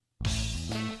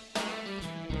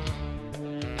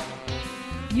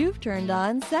You've turned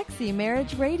on Sexy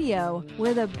Marriage Radio,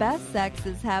 where the best sex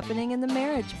is happening in the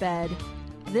marriage bed.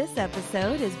 This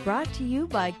episode is brought to you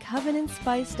by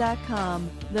CovenantSpice.com,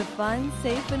 the fun,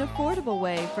 safe, and affordable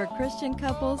way for Christian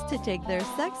couples to take their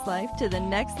sex life to the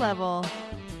next level.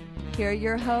 Here are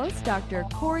your hosts, Dr.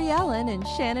 Corey Allen and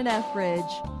Shannon Etheridge.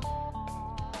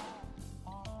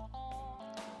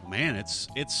 Man, it's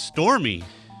stormy.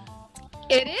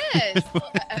 It is.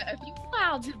 A few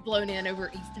clouds have blown in over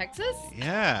East Texas.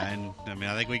 Yeah, and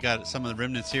I think we got some of the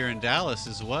remnants here in Dallas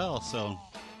as well. So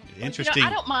interesting. I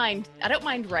don't mind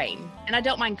rain, and I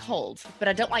don't mind cold, but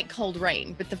I don't like cold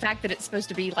rain. But the fact that it's supposed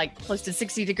to be like close to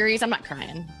 60 degrees, I'm not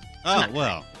crying. Oh,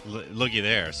 well, looky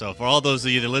there. So for all those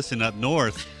of you that listen up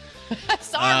north,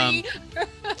 sorry.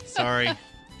 Sorry.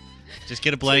 Just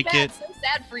get a blanket. So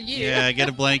sad for you. Yeah, get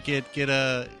a blanket, get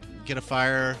a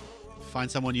fire. Find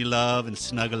someone you love and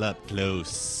snuggle up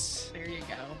close. There you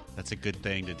go. That's a good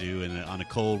thing to do on a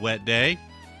cold, wet day.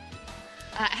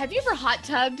 Have you ever hot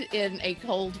tubbed in a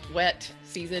cold, wet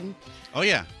season? Oh,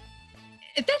 yeah.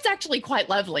 That's actually quite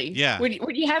lovely. Yeah. When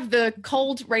you have the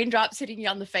cold raindrops hitting you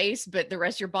on the face, but the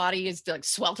rest of your body is like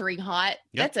sweltering hot.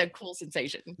 Yep. That's a cool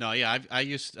sensation. No, yeah.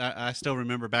 I still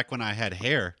remember back when I had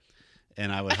hair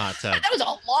and I would hot tub. That was a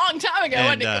long time ago,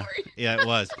 wasn't it, Corey? Yeah, it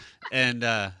was. And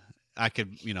I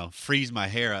could, freeze my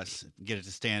hair, get it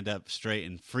to stand up straight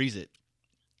and freeze it.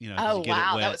 Oh, get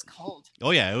wow. it wet. That was cold.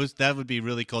 Oh, yeah. That would be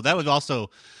really cold. That would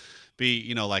also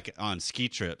be, like on ski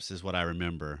trips is what I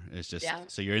remember. It's just,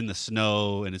 So you're in the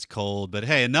snow and it's cold. But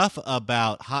hey, enough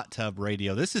about hot tub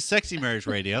radio. This is Sexy Marriage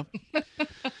Radio,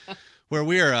 where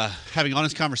we are having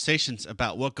honest conversations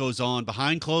about what goes on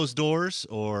behind closed doors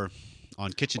or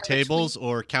on kitchen tables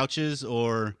or couches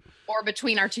or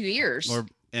between our two ears.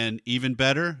 And even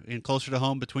better and closer to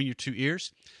home, between your two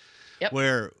ears. Yep.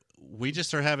 Where we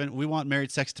just we want married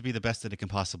sex to be the best that it can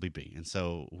possibly be. And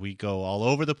so we go all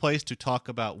over the place to talk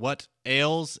about what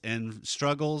ails and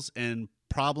struggles and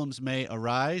problems may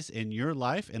arise in your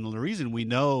life. And the reason we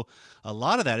know a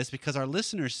lot of that is because our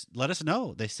listeners let us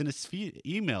know. They send us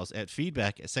emails at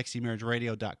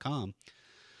feedback@sexymarriageradio.com.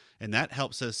 And that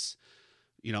helps us,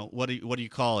 what do you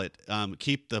call it?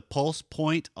 Keep the pulse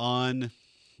point on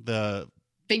the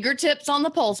fingertips on the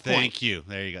pulse point. Thank you.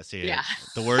 There you go. See, yeah.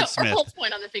 The wordsmith. Pulse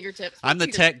point on the fingertips. I'm the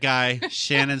tech guy.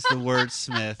 Shannon's the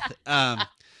wordsmith. But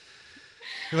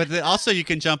also, you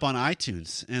can jump on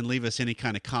iTunes and leave us any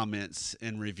kind of comments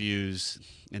and reviews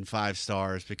and 5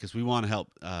 stars because we want to help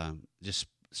just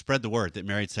spread the word that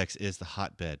married sex is the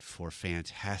hotbed for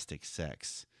fantastic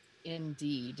sex.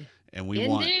 Indeed. And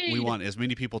we want as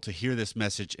many people to hear this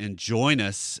message and join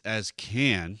us as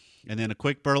can. And then a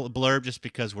quick blurb, just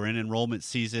because we're in enrollment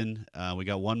season. We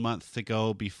got 1 month to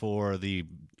go before the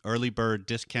early bird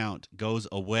discount goes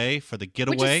away for the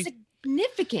getaway. Which is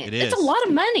significant. It is. It's a lot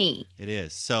of money. It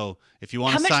is. So if you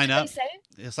want to sign up,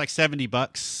 it's like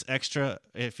 $70 extra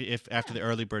if after the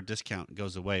early bird discount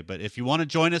goes away. But if you want to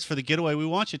join us for the getaway, we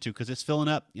want you to because it's filling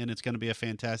up and it's going to be a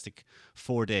fantastic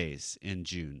 4 days in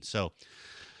June. So.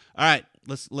 All right,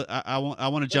 I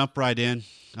want to jump right in.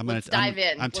 Let's dive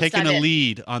in. I'm taking a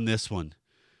lead on this one.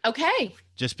 Okay.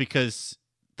 Just because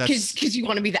because you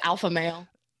want to be the alpha male.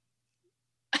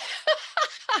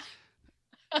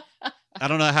 I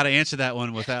don't know how to answer that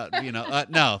one without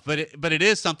no, but it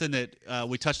is something that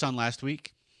we touched on last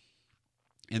week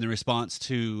in the response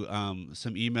to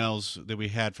some emails that we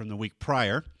had from the week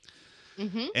prior.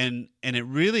 Mm-hmm. And it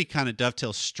really kind of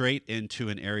dovetails straight into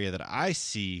an area that I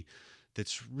see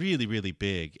that's really, really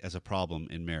big as a problem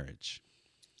in marriage.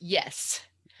 Yes.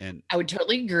 And I would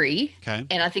totally agree. Okay.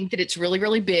 And I think that it's really,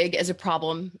 really big as a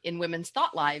problem in women's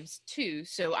thought lives too.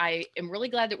 So I am really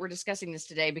glad that we're discussing this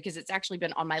today because it's actually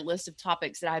been on my list of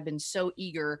topics that I've been so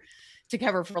eager to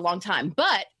cover for a long time.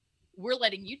 But we're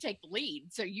letting you take the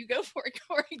lead. So you go for it,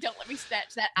 Corey. Don't let me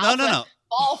snatch that alpha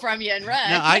ball from you and run.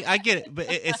 No, I get it. But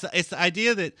it's the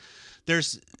idea that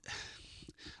there's,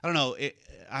 I don't know,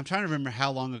 I'm trying to remember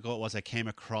how long ago it was I came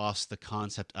across the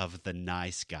concept of the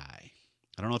nice guy.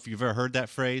 I don't know if you've ever heard that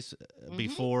phrase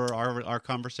before our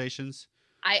conversations.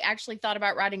 I actually thought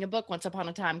about writing a book once upon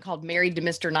a time called Married to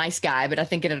Mr. Nice Guy, but I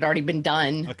think it had already been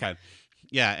done. Okay.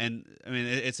 Yeah, and I mean,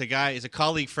 it's a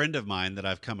colleague friend of mine that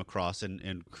I've come across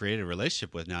and created a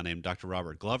relationship with now named Dr.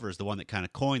 Robert Glover is the one that kind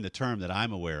of coined the term that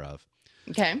I'm aware of.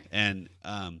 Okay. And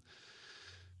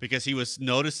because he was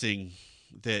noticing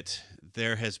that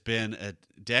there has been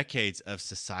decades of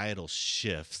societal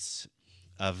shifts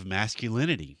of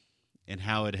masculinity and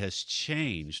how it has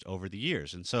changed over the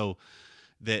years. And so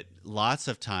that lots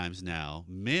of times now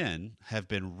men have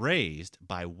been raised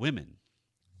by women,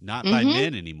 not by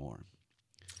men anymore.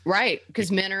 Right.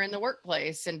 Because men are in the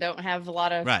workplace and don't have a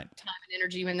lot of Right. time and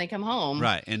energy when they come home.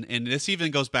 Right. And this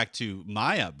even goes back to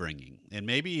my upbringing and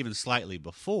maybe even slightly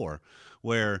before,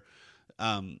 where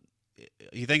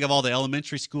you think of all the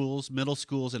elementary schools, middle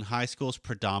schools, and high schools,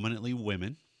 predominantly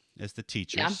women as the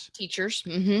teachers. Yeah, teachers.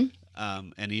 Mm-hmm.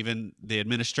 And even the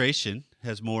administration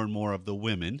has more and more of the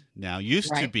women now. Used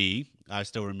to Right. be, I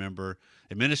still remember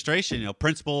administration,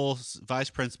 principals, vice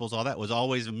principals, all that was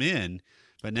always men.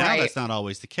 But now Right. that's not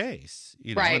always the case.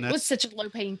 Right. And It was that's, such a low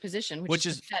paying position, Which which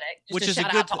is- is pathetic. Just which a is a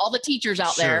shout good out to all the teachers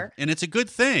out there. And it's a good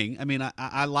thing. I mean,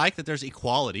 I like that there's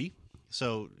equality.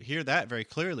 So hear that very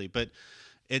clearly. But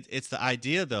it's the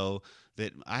idea, though,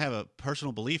 that I have a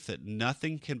personal belief that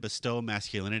nothing can bestow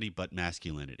masculinity but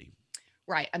masculinity.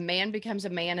 Right. A man becomes a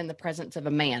man in the presence of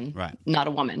a man, Right. not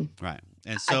a woman. Right.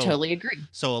 And I so totally agree.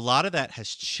 So a lot of that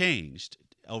has changed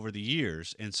over the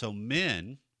years, and so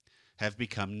men have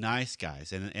become nice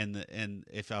guys. And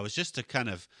if I was just to kind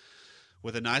of,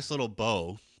 with a nice little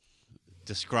bow,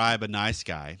 describe a nice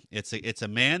guy, it's a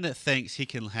man that thinks he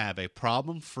can have a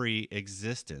problem-free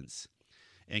existence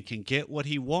and can get what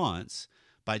he wants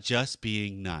by just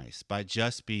being nice, by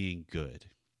just being good.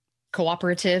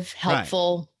 Cooperative,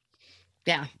 helpful.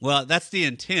 Yeah. Well, that's the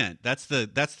intent. That's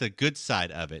the good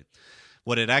side of it.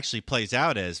 What it actually plays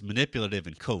out as manipulative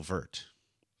and covert.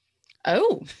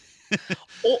 Oh.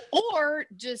 or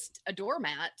just a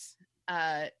doormat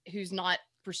who's not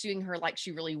pursuing her like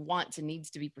she really wants and needs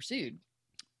to be pursued.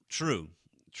 True.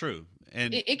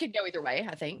 And It could go either way,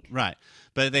 I think. right.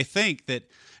 But they think that,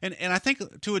 and I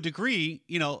think to a degree,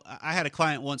 I had a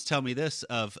client once tell me this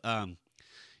of,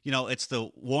 it's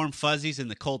the warm fuzzies and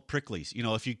the cold pricklies.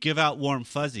 If you give out warm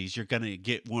fuzzies, you're going to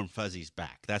get warm fuzzies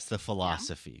back. That's the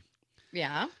philosophy.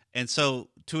 Yeah. And so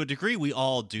to a degree, we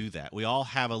all do that. We all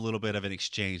have a little bit of an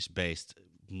exchange-based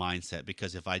mindset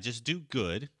because if I just do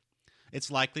good,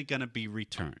 it's likely going to be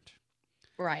returned.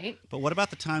 Right. But what about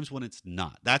the times when it's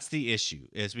not? That's the issue,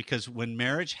 is because when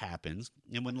marriage happens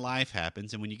and when life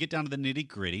happens and when you get down to the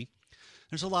nitty-gritty,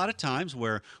 there's a lot of times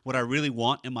where what I really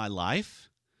want in my life,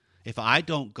 if I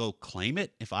don't go claim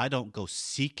it, if I don't go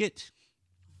seek it,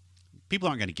 people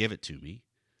aren't going to give it to me.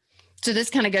 So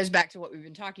this kind of goes back to what we've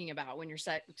been talking about when your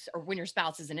sex or when your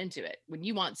spouse isn't into it. When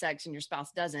you want sex and your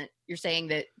spouse doesn't, you're saying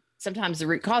that sometimes the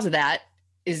root cause of that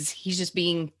is he's just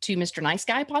being too Mr. Nice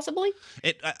Guy, possibly?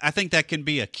 I think that can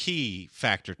be a key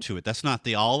factor to it. That's not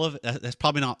the all of it. That's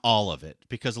probably not all of it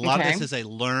because a lot of this is a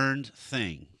learned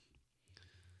thing.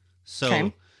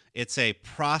 So it's a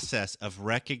process of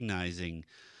recognizing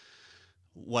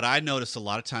what I notice a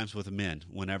lot of times with men,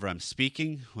 whenever I'm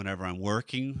speaking, whenever I'm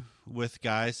working with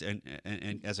guys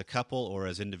and as a couple or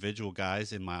as individual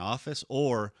guys in my office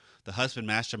or the husband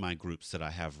mastermind groups that I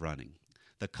have running.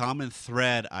 The common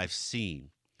thread I've seen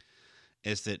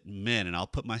is that men, and I'll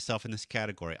put myself in this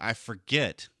category, I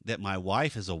forget that my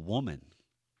wife is a woman.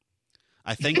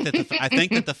 I think that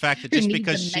the fact that just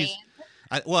because she's,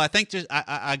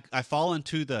 I fall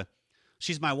into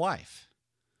she's my wife.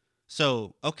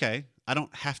 So, okay, I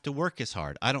don't have to work as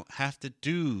hard. I don't have to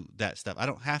do that stuff. I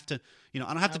don't have to, I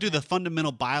don't have to do the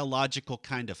fundamental biological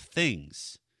kind of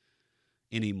things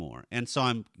anymore. And so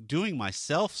I'm doing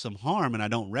myself some harm and I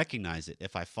don't recognize it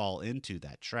if I fall into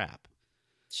that trap.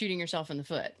 Shooting yourself in the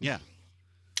foot. Yeah.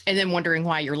 And then wondering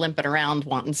why you're limping around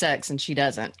wanting sex and she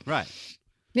doesn't. Right.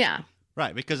 Yeah.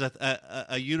 Right. Because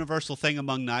a universal thing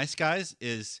among nice guys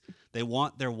is they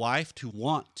want their wife to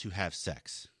want to have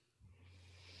sex.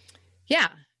 Yeah.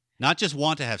 Not just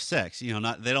want to have sex, they don't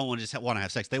want to just want to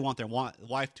have sex. They want their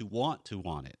wife to want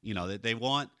it. They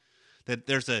want that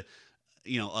there's a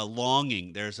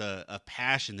longing, there's a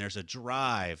passion, there's a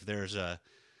drive, there's a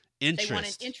interest. They want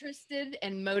an interested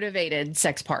and motivated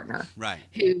sex partner. Right.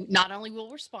 Who not only will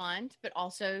respond, but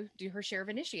also do her share of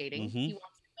initiating. Mm-hmm. He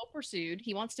wants to feel pursued.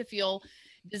 He wants to feel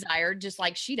desired just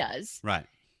like she does. Right.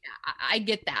 I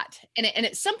get that. And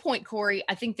at some point, Corey,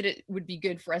 I think that it would be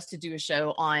good for us to do a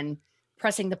show on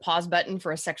pressing the pause button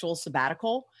for a sexual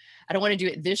sabbatical. I don't want to do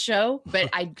it this show, but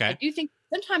I do think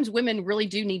sometimes women really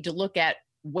do need to look at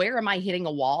where am I hitting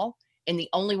a wall? And the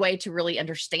only way to really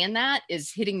understand that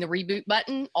is hitting the reboot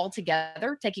button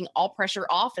altogether, taking all pressure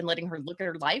off and letting her look at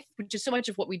her life, which is so much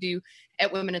of what we do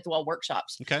at Women at the Well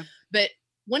workshops. Okay. But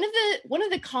one of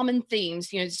the common themes,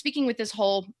 speaking with this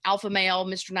whole alpha male,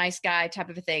 Mr. Nice Guy type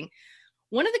of a thing,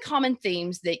 one of the common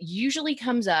themes that usually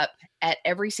comes up at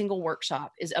every single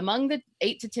workshop is among the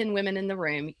 8 to 10 women in the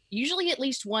room, usually at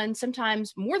least one,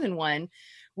 sometimes more than one,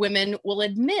 women will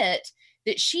admit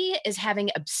that she is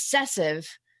having obsessive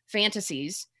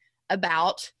fantasies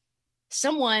about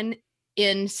someone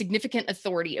in significant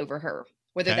authority over her,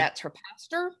 whether that's her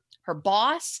pastor, her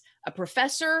boss, a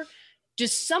professor,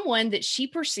 just someone that she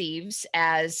perceives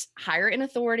as higher in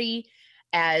authority,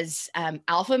 as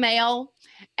alpha male,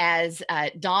 as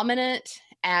dominant,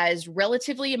 as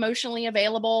relatively emotionally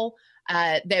available,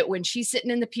 that when she's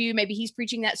sitting in the pew, maybe he's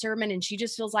preaching that sermon and she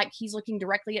just feels like he's looking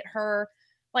directly at her.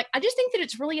 Like, I just think that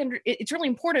it's really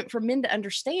important for men to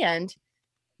understand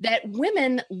that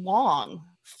women long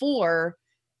for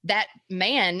that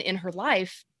man in her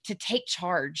life to take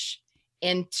charge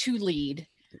and to lead,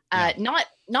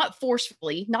 not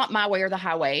forcefully, not my way or the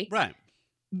highway, Right.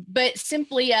 but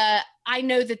simply, I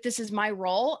know that this is my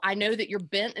role. I know that your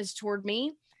bent is toward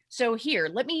me. So here,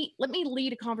 let me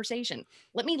lead a conversation.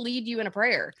 Let me lead you in a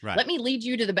prayer. Right. Let me lead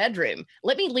you to the bedroom.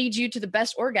 Let me lead you to the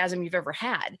best orgasm you've ever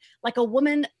had. Like, a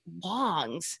woman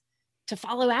longs to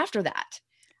follow after that.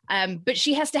 But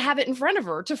she has to have it in front of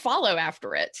her to follow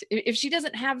after it. If she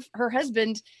doesn't have her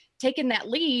husband taking that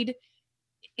lead,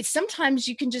 sometimes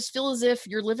you can just feel as if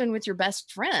you're living with your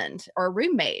best friend or a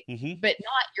roommate, but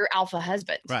not your alpha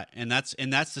husband. Right. And that's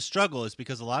the struggle, is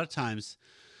because a lot of times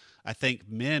I think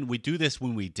men, we do this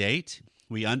when we date.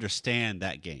 We understand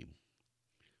that game.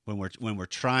 When we're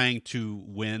trying to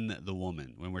win the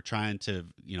woman, when we're trying to,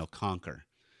 conquer.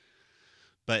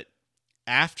 But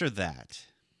after that,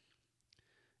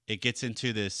 it gets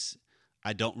into this,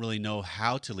 I don't really know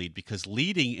how to lead, because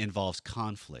leading involves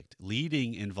conflict.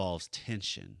 Leading involves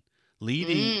tension.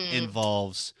 Leading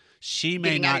involves, she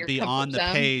may Getting out of not your be comfort on the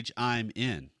zone. page I'm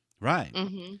in. Right.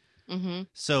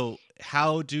 So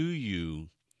how do you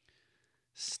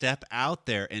step out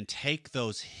there and take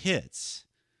those hits?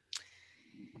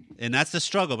 And that's the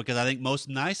struggle, because I think most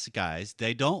nice guys,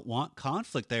 they don't want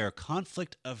conflict. They are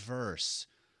conflict averse.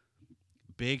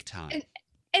 Big time.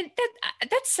 And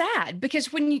that's sad,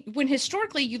 because when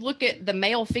historically you look at the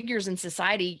male figures in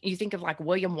society, you think of like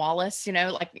William Wallace,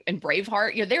 like in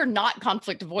Braveheart, they're not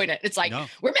conflict avoidant. It's like, No.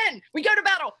 we're men, we go to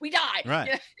battle, we die.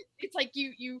 Right. It's like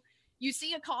you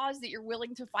see a cause that you're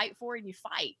willing to fight for, and you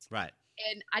fight. Right.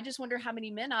 And I just wonder how many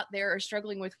men out there are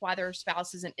struggling with why their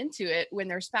spouse isn't into it, when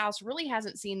their spouse really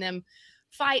hasn't seen them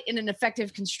fight in an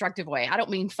effective, constructive way. I don't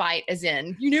mean fight as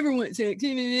in, you never want sex.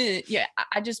 Yeah,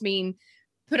 I just mean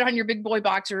put on your big boy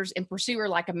boxers and pursue her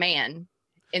like a man,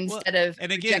 instead of,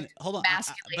 and again, hold on,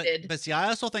 emasculated. but see, I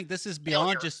also think this is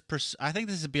beyond I think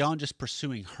this is beyond just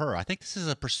pursuing her. I think this is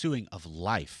a pursuing of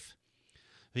life,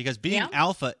 because being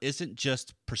alpha isn't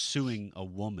just pursuing a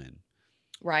woman.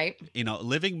 Right.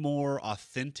 Living more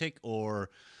authentic, or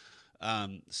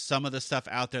some of the stuff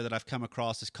out there that I've come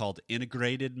across is called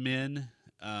integrated men,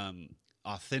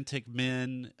 authentic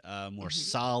men, more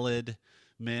solid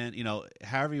men,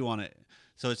 however you want it.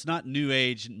 So it's not new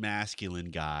age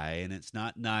masculine guy, and it's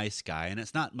not nice guy, and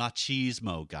it's not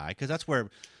machismo guy, because that's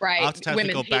where oftentimes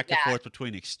we go back and forth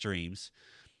between extremes.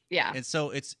 Yeah. And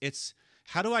so it's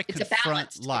how do I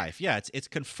confront life? Yeah, it's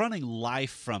confronting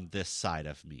life from this side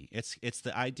of me. It's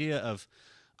the idea of,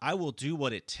 I will do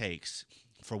what it takes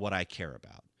for what I care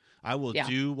about. I will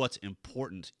do what's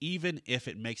important, even if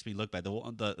it makes me look bad.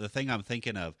 The thing I'm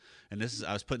thinking of, and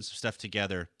I was putting some stuff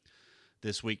together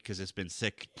this week, because it's been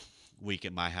sick week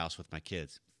at my house with my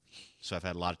kids. So I've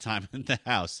had a lot of time in the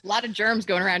house. A lot of germs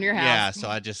going around your house. Yeah,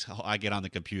 so I get on the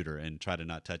computer and try to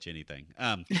not touch anything.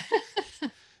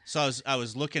 So I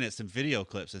was looking at some video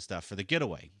clips and stuff for The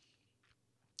Getaway,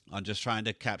 on just trying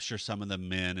to capture some of the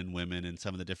men and women and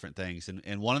some of the different things.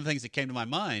 And one of the things that came to my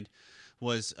mind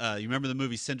was, you remember the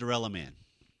movie Cinderella Man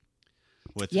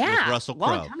with Russell Crowe?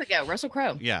 Long time ago, Russell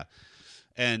Crowe. Yeah.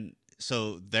 And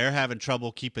so they're having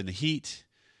trouble keeping the heat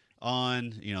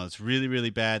on. It's really,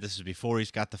 really bad. This is before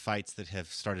he's got the fights that have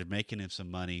started making him some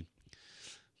money.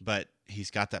 But he's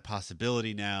got that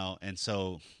possibility now. And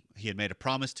so he had made a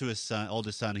promise to his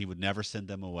oldest son, he would never send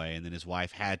them away. And then his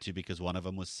wife had to, because one of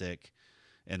them was sick,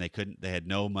 and they had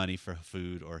no money for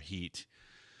food or heat.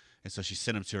 And so she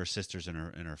sent him to her sisters and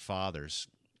her father's.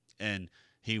 And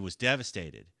he was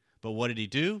devastated. But what did he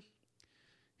do?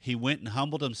 He went and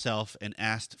humbled himself and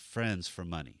asked friends for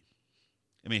money.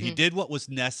 I mean, he did what was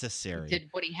necessary. He did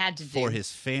what he had to for do.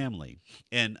 his family.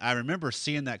 And I remember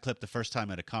seeing that clip the first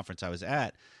time at a conference I was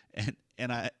at,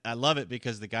 and I love it,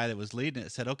 because the guy that was leading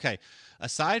it said, okay,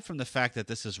 aside from the fact that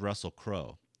this is Russell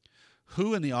Crowe,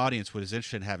 who in the audience was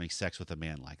interested in having sex with a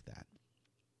man like that?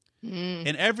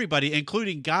 And everybody,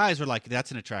 including guys, were like,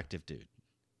 that's an attractive dude.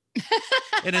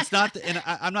 And it's not, and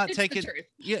I'm not taking,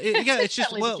 it's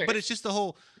just, but it's just the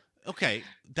whole, okay,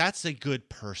 that's a good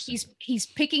person. He's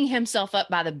picking himself up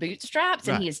by the bootstraps,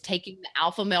 and he is taking the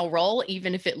alpha male role,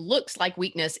 even if it looks like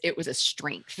weakness. It was a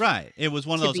strength. Right. It was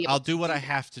one of those, I'll do what I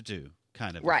have to do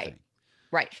kind of thing.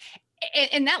 Right.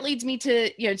 And that leads me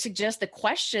to, suggest the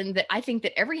question that I think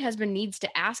that every husband needs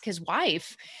to ask his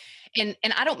wife. And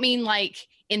I don't mean like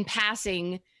in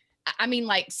passing. I mean,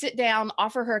 like, sit down,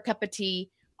 offer her a cup of tea,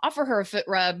 offer her a foot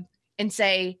rub, and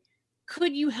say,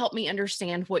 could you help me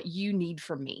understand what you need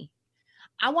from me?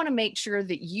 I want to make sure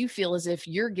that you feel as if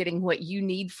you're getting what you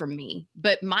need from me.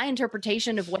 But my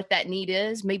interpretation of what that need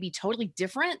is may be totally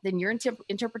different than your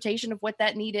interpretation of what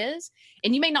that need is.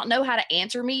 And you may not know how to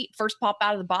answer me first pop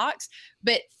out of the box,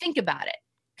 but think about it,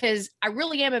 because I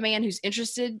really am a man who's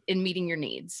interested in meeting your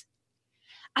needs.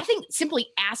 I think simply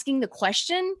asking the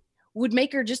question would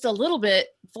make her just a little bit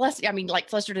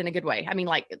flustered in a good way. I mean,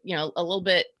 like, a little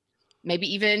bit,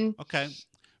 maybe even. Okay.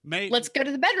 Let's go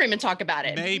to the bedroom and talk about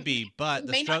it. Maybe, but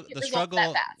the struggle,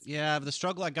 the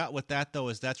struggle I got with that, though,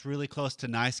 is that's really close to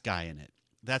nice guy in it.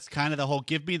 That's kind of the whole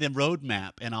give me the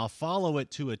roadmap and I'll follow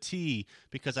it to a T,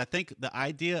 because I think the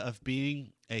idea of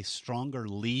being a stronger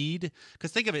lead,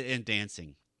 because think of it in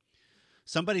dancing.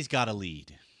 Somebody's got to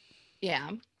lead. Yeah.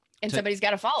 And somebody's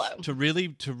got to follow. To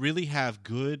really have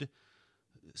good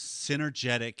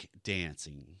synergetic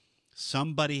dancing,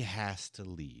 somebody has to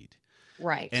lead.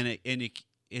 Right. And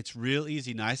it's real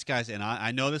easy, nice guys, and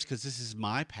I know this because this is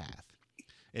my path.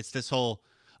 It's this whole,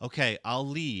 okay, I'll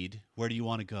lead. Where do you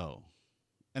want to go?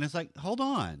 And it's like, hold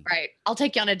on. Right. I'll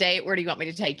take you on a date. Where do you want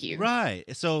me to take you? Right.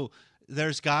 So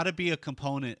there's got to be a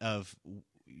component of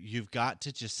you've got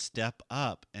to just step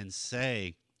up and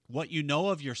say what you know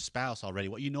of your spouse already,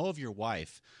 what you know of your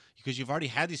wife, because you've already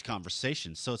had these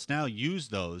conversations. So it's now use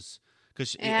those,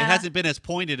 because it hasn't been as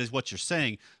pointed as what you're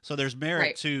saying. So there's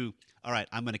merit to, all right,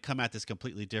 I'm going to come at this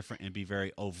completely different and be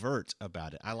very overt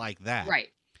about it. I like that.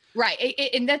 Right.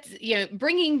 And that's,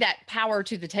 bringing that power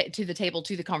to the table,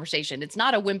 to the conversation. It's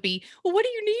not a wimpy, well, what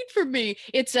do you need from me?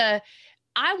 It's I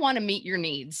want to meet your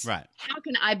needs. Right. How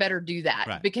can I better do that?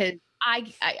 Right. Because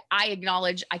I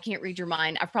acknowledge I can't read your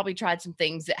mind. I've probably tried some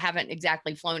things that haven't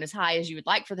exactly flown as high as you would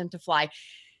like for them to fly.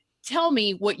 Tell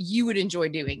me what you would enjoy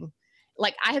doing.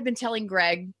 Like, I have been telling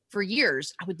Greg for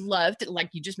years, I would love to, like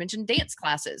you just mentioned, dance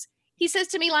classes. He says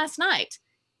to me last night,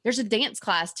 there's a dance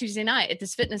class Tuesday night at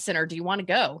this fitness center. Do you want to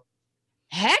go?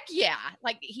 Heck yeah.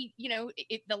 Like, he,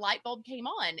 the light bulb came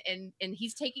on, and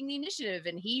he's taking the initiative,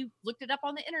 and he looked it up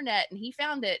on the internet and he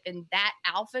found it. And that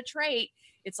alpha trait,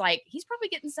 it's like, he's probably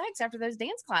getting sex after those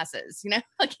dance classes,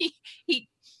 like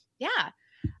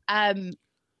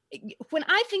when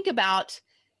I think about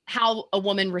how a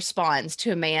woman responds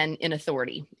to a man in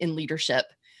authority, in leadership,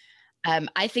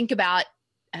 I think about,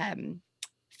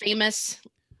 famous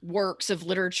works of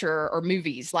literature or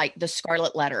movies like The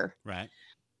Scarlet Letter. Right.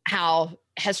 How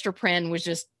Hester Prynne was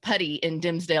just putty in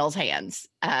Dimsdale's hands.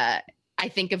 I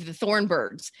think of The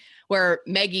Thornbirds, where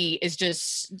Maggie is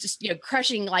just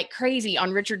crushing like crazy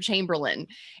on Richard Chamberlain,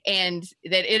 and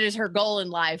that it is her goal in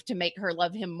life to make her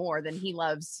love him more than he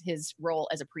loves his role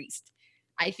as a priest.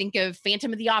 I think of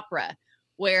Phantom of the Opera,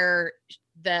 where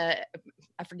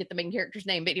I forget the main character's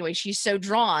name, but anyway, she's so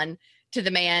drawn to the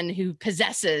man who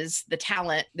possesses the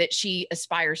talent that she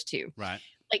aspires to. Right.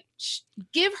 Like,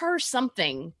 give her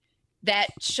something that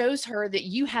shows her that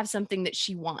you have something that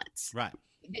she wants. Right.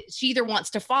 She either wants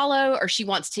to follow, or she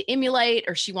wants to emulate,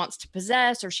 or she wants to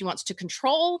possess, or she wants to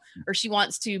control, or she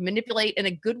wants to manipulate in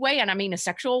a good way. And I mean a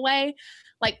sexual way.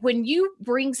 Like, when you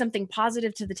bring something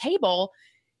positive to the table,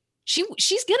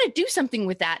 she's going to do something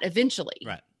with that eventually.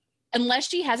 Right. Unless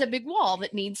she has a big wall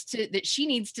that she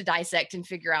needs to dissect and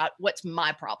figure out what's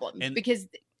my problem. Because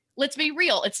let's be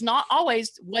real, it's not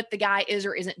always what the guy is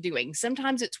or isn't doing.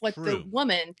 Sometimes it's what the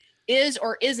woman is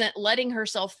or isn't letting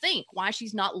herself think, why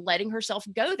she's not letting herself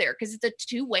go there, because it's a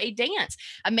two-way dance.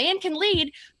 A man can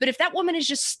lead, but if that woman is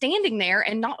just standing there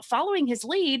and not following his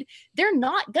lead, they're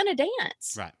not going to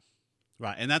dance.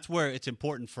 Right. And that's where it's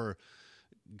important for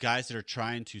guys that are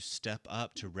trying to step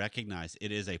up to recognize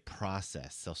it is a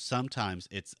process. So sometimes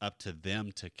it's up to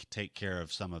them to take care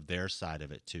of some of their side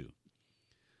of it too.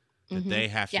 That they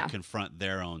have to confront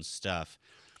their own stuff,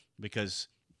 because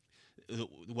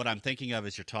what I'm thinking of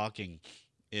as you're talking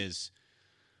is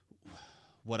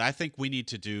what I think we need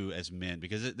to do as men,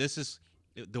 because this is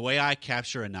the way I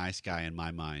capture a nice guy in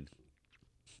my mind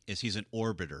is he's an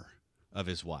orbiter of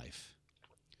his wife.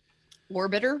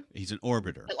 Orbiter? He's an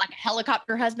orbiter. Like a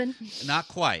helicopter husband? Not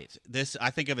quite. I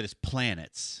think of it as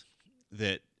planets.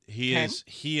 That he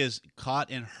is caught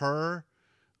in her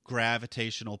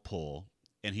gravitational pull,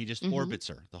 and he just orbits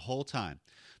her the whole time.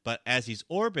 But as he's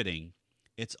orbiting,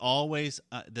 it's always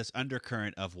this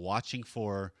undercurrent of watching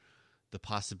for the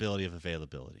possibility of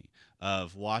availability,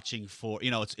 of watching for,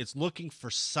 it's looking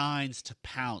for signs to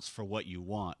pounce for what you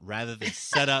want, rather than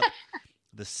set up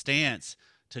the stance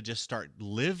to just start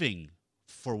living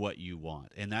for what you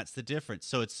want. And that's the difference.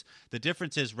 So the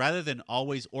difference is, rather than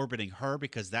always orbiting her,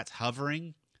 because that's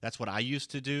hovering, that's what I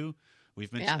used to do.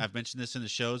 I've mentioned this in the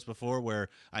shows before, where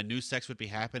I knew sex would be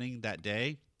happening that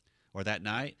day or that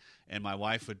night, and my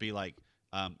wife would be like,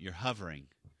 you're hovering,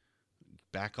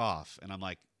 back off. And I'm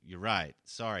like, you're right,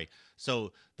 sorry.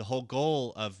 So the whole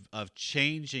goal of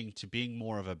changing to being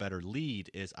more of a better lead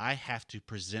is I have to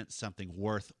present something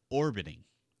worth orbiting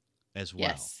as well.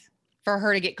 Yes, for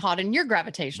her to get caught in your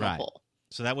gravitational pull.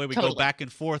 So that way we go back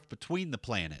and forth between the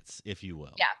planets, if you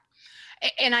will. Yeah.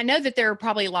 And I know that there are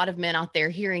probably a lot of men out there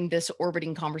hearing this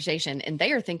orbiting conversation, and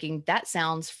they are thinking, that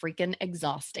sounds freaking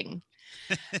exhausting.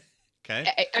 Okay.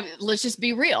 Let's just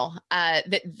be real,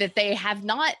 that they have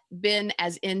not been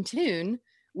as in tune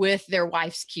with their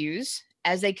wife's cues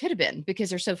as they could have been, because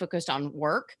they're so focused on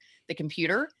work, the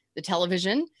computer, the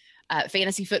television,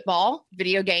 fantasy football,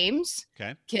 video games,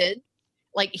 kid.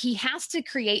 Like, he has to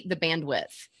create the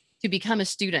bandwidth to become a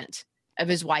student of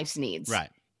his wife's needs. Right.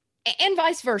 And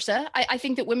vice versa. I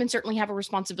think that women certainly have a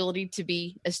responsibility to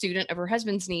be a student of her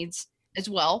husband's needs as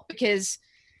well, because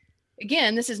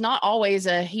again, this is not always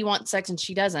he wants sex and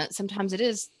she doesn't. Sometimes it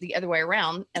is the other way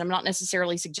around. And I'm not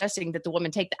necessarily suggesting that the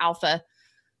woman take the alpha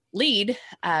lead.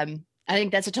 I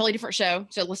think that's a totally different show.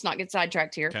 So let's not get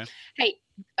sidetracked here. Okay. Hey,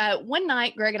 one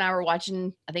night, Greg and I were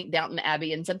watching, I think, Downton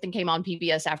Abbey, and something came on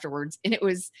PBS afterwards. And it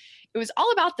was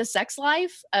all about the sex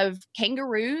life of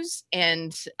kangaroos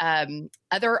and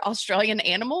other Australian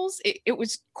animals. It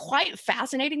was quite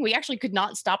fascinating. We actually could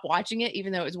not stop watching it,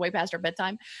 even though it was way past our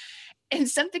bedtime. And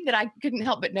something that I couldn't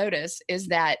help but notice is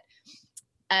that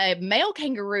a male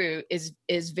kangaroo is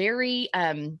very,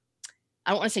 I don't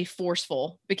want to say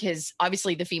forceful, because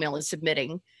obviously the female is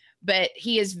submitting, but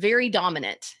he is very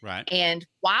dominant. Right. And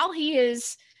while he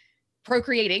is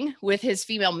procreating with his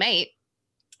female mate,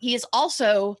 he is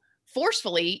also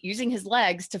forcefully using his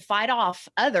legs to fight off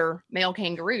other male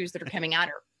kangaroos that are coming at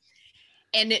her.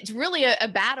 And it's really a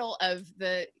battle of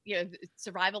the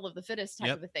survival of the fittest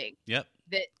type of a thing. Yep.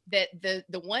 That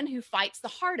the one who fights the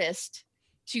hardest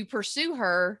to pursue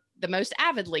her the most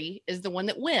avidly is the one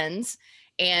that wins.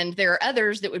 And there are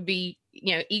others that would be,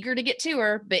 eager to get to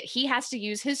her, but he has to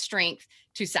use his strength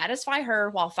to satisfy her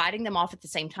while fighting them off at the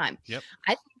same time. Yep.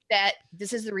 I think that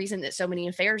this is the reason that so many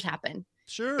affairs happen.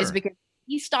 Sure. Is because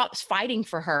he stops fighting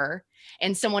for her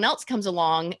and someone else comes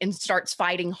along and starts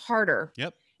fighting harder.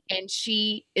 Yep. And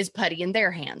she is putty in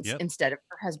their hands instead of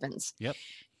her husband's. Yep.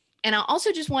 And I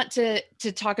also just want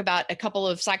to talk about a couple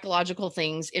of psychological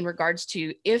things in regards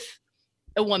to if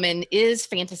a woman is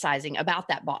fantasizing about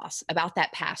that boss, about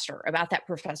that pastor, about that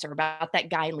professor, about that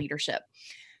guy in leadership.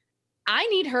 I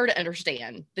need her to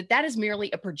understand that that is merely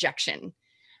a projection.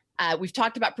 We've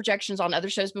talked about projections on other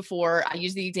shows before. I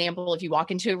use the example, if you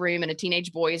walk into a room and a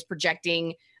teenage boy is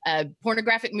projecting a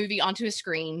pornographic movie onto a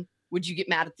screen, would you get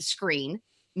mad at the screen?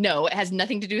 No, it has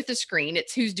nothing to do with the screen.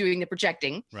 It's who's doing the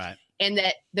projecting. Right. And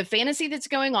that the fantasy that's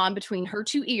going on between her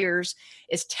two ears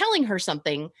is telling her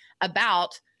something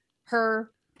about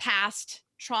her past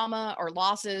trauma or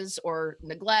losses or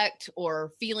neglect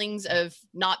or feelings of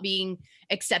not being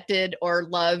accepted or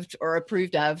loved or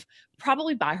approved of,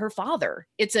 probably by her father.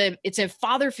 It's a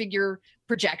father figure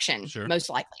projection, most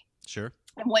likely. Sure.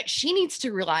 And what she needs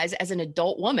to realize as an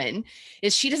adult woman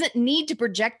is she doesn't need to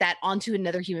project that onto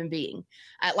another human being.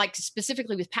 Like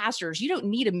specifically with pastors, you don't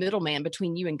need a middleman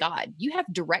between you and God. You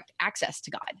have direct access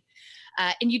to God.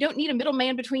 And you don't need a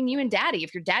middleman between you and daddy.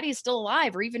 If your daddy is still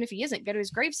alive, or even if he isn't, go to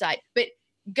his gravesite. But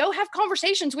go have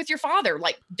conversations with your father.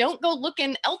 Like, don't go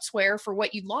looking elsewhere for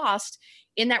what you lost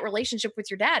in that relationship with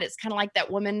your dad. It's kind of like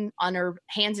that woman on her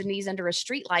hands and knees under a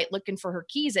streetlight looking for her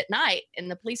keys at night.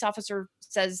 And the police officer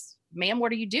says, "Ma'am,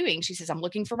 what are you doing?" She says, "I'm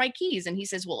looking for my keys." And he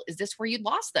says, "Well, is this where you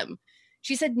lost them?"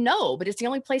 She said, "No, but it's the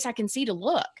only place I can see to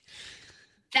look."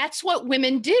 That's what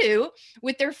women do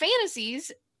with their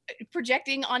fantasies,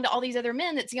 projecting onto all these other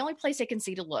men. That's the only place they can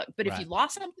see to look. But if you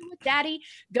lost something with daddy,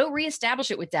 go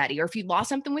reestablish it with daddy. Or if you lost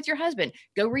something with your husband,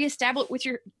 go reestablish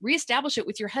it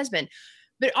with your husband.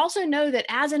 But also know that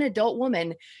as an adult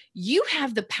woman, you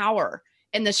have the power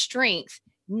and the strength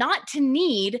not to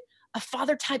need a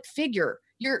father type figure.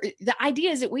 The idea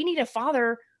is that we need a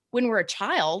father when we're a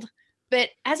child, but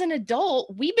as an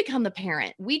adult, we become the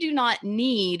parent. We do not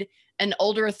need an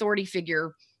older authority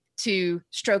figure to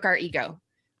stroke our ego.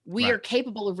 We are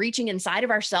capable of reaching inside of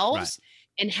ourselves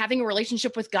and having a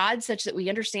relationship with God such that we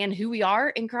understand who we are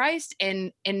in Christ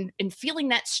and feeling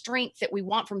that strength that we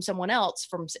want from someone else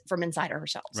from inside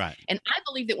ourselves. Right. And I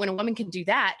believe that when a woman can do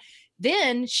that,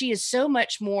 then she is so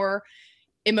much more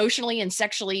emotionally and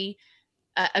sexually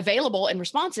available and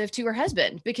responsive to her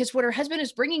husband, because what her husband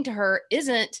is bringing to her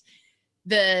isn't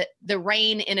the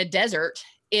rain in a desert.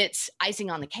 It's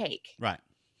icing on the cake. Right.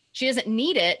 She doesn't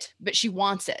need it, but she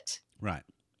wants it. Right.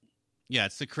 Yeah.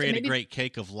 It's to create a great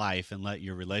cake of life and let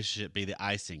your relationship be the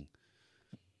icing.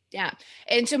 Yeah.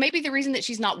 And so maybe the reason that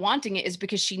she's not wanting it is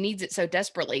because she needs it so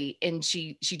desperately. And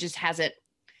she just hasn't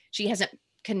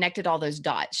connected all those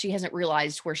dots. She hasn't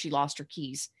realized where she lost her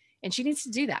keys, and she needs to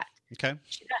do that. Okay.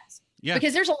 She does. Yeah.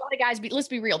 Because there's a lot of guys, let's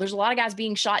be real. There's a lot of guys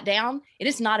being shot down, and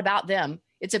it's not about them.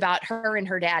 It's about her and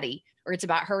her daddy, or it's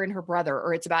about her and her brother,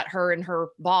 or it's about her and her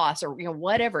boss, or,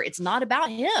 whatever. It's not about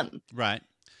him. Right.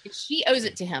 She owes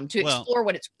it to him to explore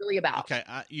what it's really about. Okay.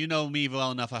 You know me well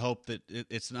enough. I hope that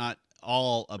it's not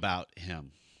all about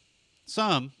him.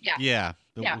 Some. Yeah.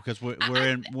 Because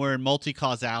we're in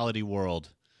multi-causality world.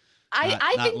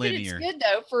 I think linear. That it's good,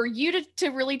 though, for you to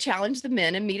really challenge the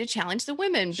men and me to challenge the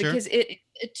women, because it's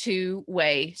a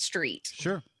two-way street.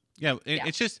 Sure. Yeah.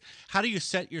 It's just, how do you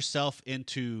set yourself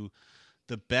into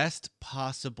the best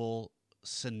possible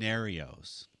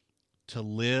scenarios to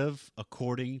live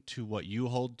according to what you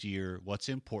hold dear, what's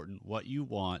important, what you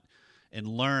want, and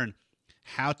learn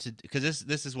how to, because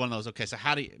this is one of those, okay, so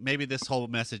how do you, maybe this whole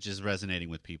message is resonating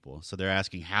with people. So they're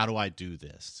asking, how do I do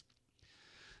this?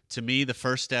 To me, the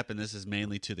first step, and this is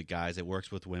mainly to the guys, it works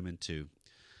with women too,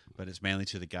 but it's mainly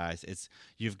to the guys. It's,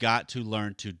 you've got to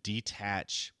learn to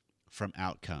detach from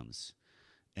outcomes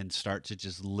and start to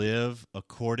just live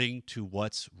according to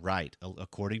what's right,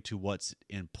 according to what's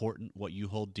important, what you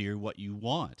hold dear, what you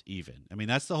want even. I mean,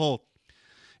 that's the whole,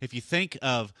 if you think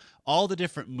of all the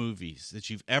different movies that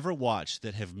you've ever watched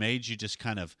that have made you just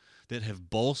kind of, that have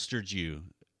bolstered you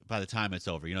by the time it's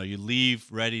over, you leave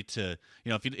ready to,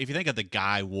 if you think of the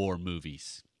Guy war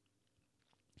movies,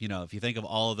 if you think of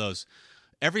all of those,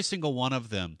 every single one of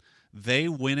them, they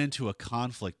went into a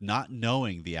conflict not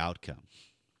knowing the outcome.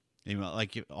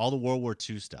 Like all the World War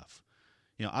II stuff.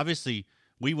 Obviously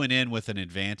we went in with an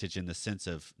advantage in the sense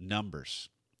of numbers,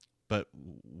 but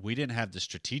we didn't have the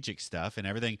strategic stuff, and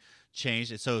everything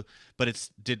changed. So, but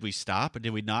did we stop, or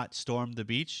did we not storm the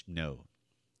beach? No,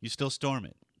 you still storm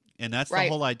it. And that's the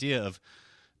whole idea of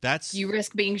you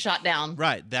risk being shot down.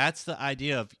 Right. That's the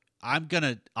idea of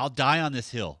I'll die on this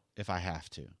hill if I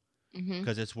have to,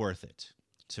 because it's worth it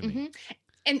to me.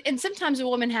 And sometimes a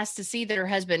woman has to see that her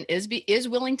husband is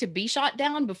willing to be shot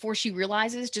down before she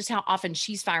realizes just how often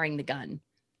she's firing the gun.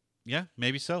 Yeah,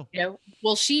 maybe so.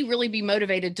 Will she really be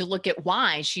motivated to look at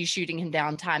why she's shooting him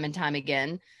down time and time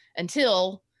again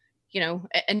until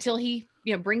he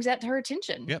brings that to her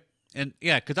attention? Yep. And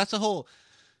because that's the whole.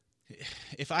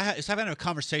 If I'm having a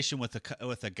conversation with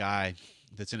a guy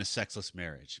that's in a sexless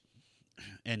marriage,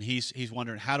 and he's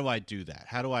wondering, how do I do that?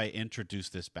 How do I introduce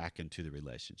this back into the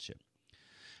relationship?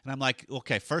 And I'm like,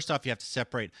 okay, first off, you have to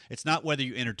separate. It's not whether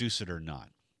you introduce it or not.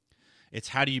 It's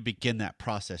how do you begin that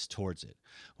process towards it?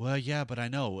 Well, yeah, but I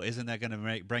know. Isn't that going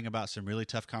to bring about some really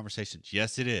tough conversations?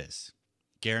 Yes, it is.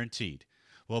 Guaranteed.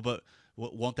 Well, but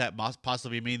won't that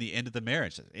possibly mean the end of the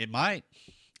marriage? It might.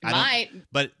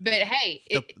 But hey,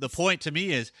 the point to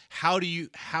me is, how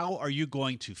are you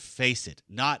going to face it?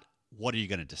 Not what are you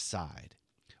going to decide?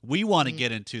 We want to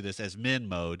get into this as men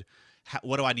mode.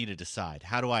 What do I need to decide?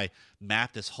 How do I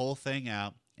map this whole thing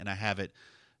out? And I have it.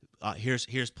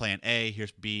 Here's plan A.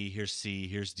 Here's B. Here's C.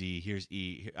 Here's D. Here's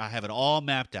E. I have it all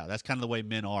mapped out. That's kind of the way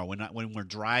men are. When we're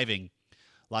driving,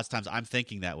 lots of times I'm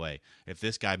thinking that way. If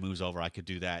this guy moves over, I could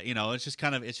do that.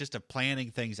 It's just a planning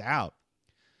things out.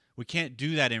 We can't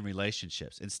do that in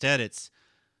relationships. Instead, it's,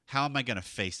 how am I going to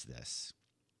face this?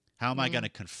 How am I going to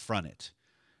confront it?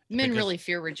 Men really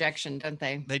fear rejection, don't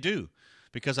they? They do,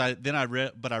 because I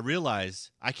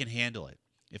realize I can handle it.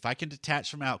 If I can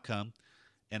detach from outcome,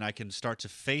 and I can start to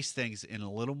face things in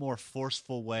a little more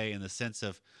forceful way, in the sense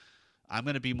of, I'm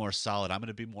going to be more solid. I'm going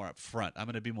to be more upfront. I'm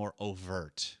going to be more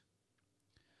overt.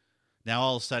 Now,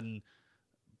 all of a sudden,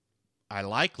 I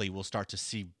likely will start to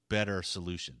see better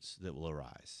solutions that will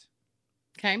arise.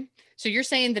 Okay. So you're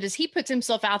saying that as he puts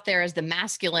himself out there as the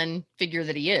masculine figure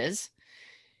that he is,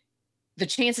 the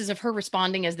chances of her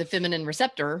responding as the feminine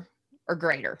receptor are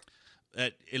greater.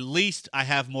 At least I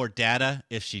have more data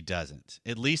if she doesn't.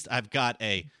 At least I've got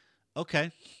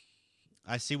okay,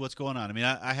 I see what's going on. I mean,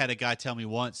 I had a guy tell me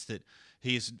once that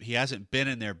he hasn't been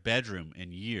in their bedroom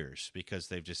in years because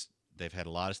they've had a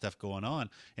lot of stuff going on,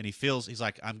 and he's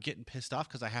like, I'm getting pissed off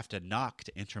because I have to knock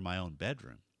to enter my own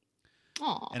bedroom.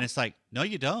 Aww. And it's like, no,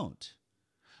 you don't.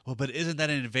 Well, but isn't that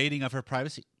an invading of her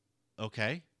privacy?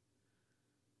 Okay.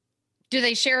 Do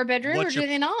they share a bedroom or do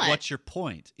they not? What's your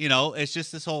point? It's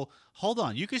just this whole, hold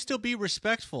on, you can still be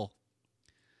respectful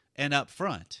and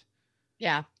upfront.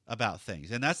 Yeah. about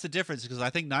things. And that's the difference, because I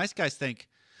think nice guys think,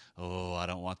 oh, I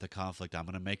don't want the conflict. I'm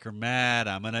going to make her mad.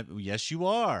 Yes, you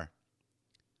are.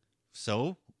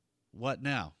 So what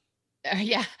now?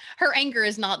 Yeah. Her anger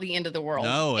is not the end of the world.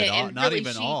 No, not really,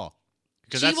 even all.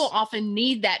 She will often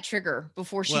need that trigger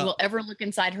before she will ever look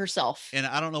inside herself. And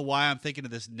I don't know why I'm thinking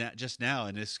of this just now,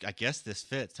 and I guess this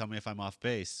fits. Tell me if I'm off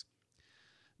base.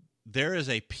 There is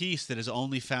a peace that is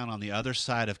only found on the other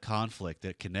side of conflict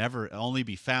that can never only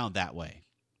be found that way.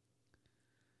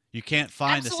 You can't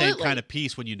find the same kind of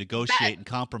peace when you negotiate and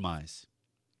compromise.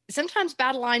 Sometimes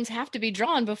battle lines have to be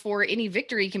drawn before any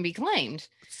victory can be claimed.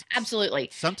 Absolutely.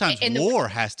 Sometimes war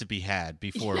has to be had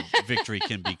before victory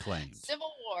can be claimed.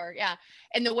 Civil war, yeah.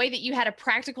 And the way that you had a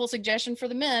practical suggestion for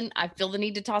the men, I feel the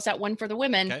need to toss out one for the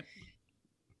women. Okay.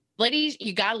 Ladies,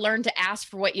 you got to learn to ask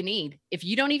for what you need. If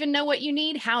you don't even know what you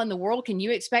need, how in the world can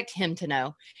you expect him to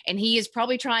know? And he is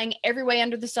probably trying every way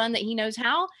under the sun that he knows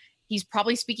how. He's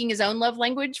probably speaking his own love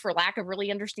language for lack of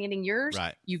really understanding yours.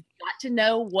 Right. You've got to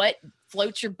know what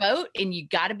floats your boat, and you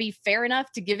got to be fair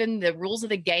enough to give him the rules of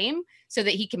the game so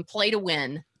that he can play to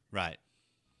win. Right.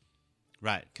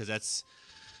 Right. Because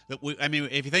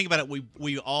if you think about it,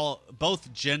 we all,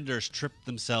 both genders trip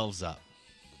themselves up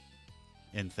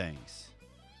in things.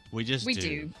 We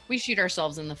do. We shoot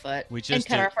ourselves in the foot. We just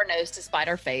cut off our nose to spite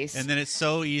our face. And then it's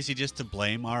so easy just to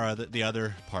blame the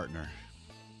other partner.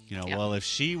 Well, if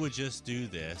she would just do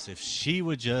this, if she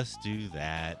would just do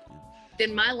that,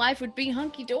 then my life would be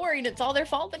hunky-dory, and it's all their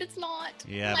fault that it's not.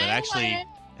 Yeah, but actually,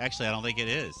 I don't think it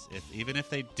is. Even if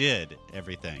they did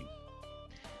everything.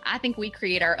 I think we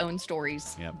create our own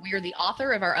stories. Yep. We are the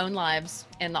author of our own lives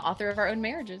and the author of our own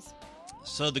marriages.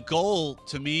 So the goal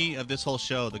to me of this whole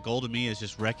show, is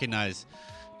just recognize,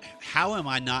 how am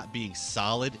I not being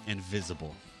solid and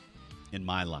visible in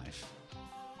my life?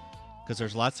 Because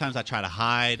there's lots of times I try to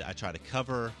hide, I try to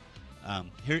cover.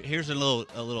 Here's a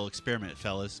little experiment,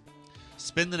 fellas.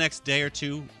 Spend the next day or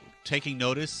two taking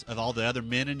notice of all the other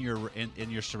men in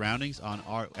your surroundings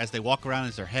as they walk around.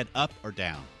 Is their head up or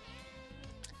down?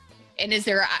 And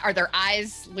are their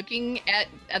eyes looking at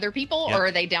other people, or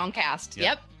are they downcast?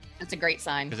 Yep. That's a great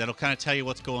sign. Because that'll kind of tell you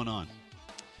what's going on.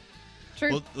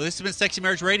 True. Well, this has been Sexy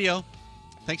Marriage Radio.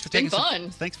 Thanks for taking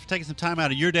some time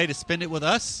out of your day to spend it with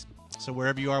us. So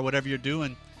wherever you are, whatever you're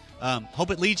doing,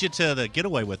 hope it leads you to the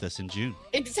getaway with us in June.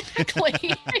 Exactly.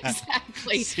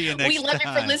 See you next time. We love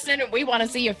you for listening, and we want to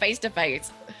see you face to face.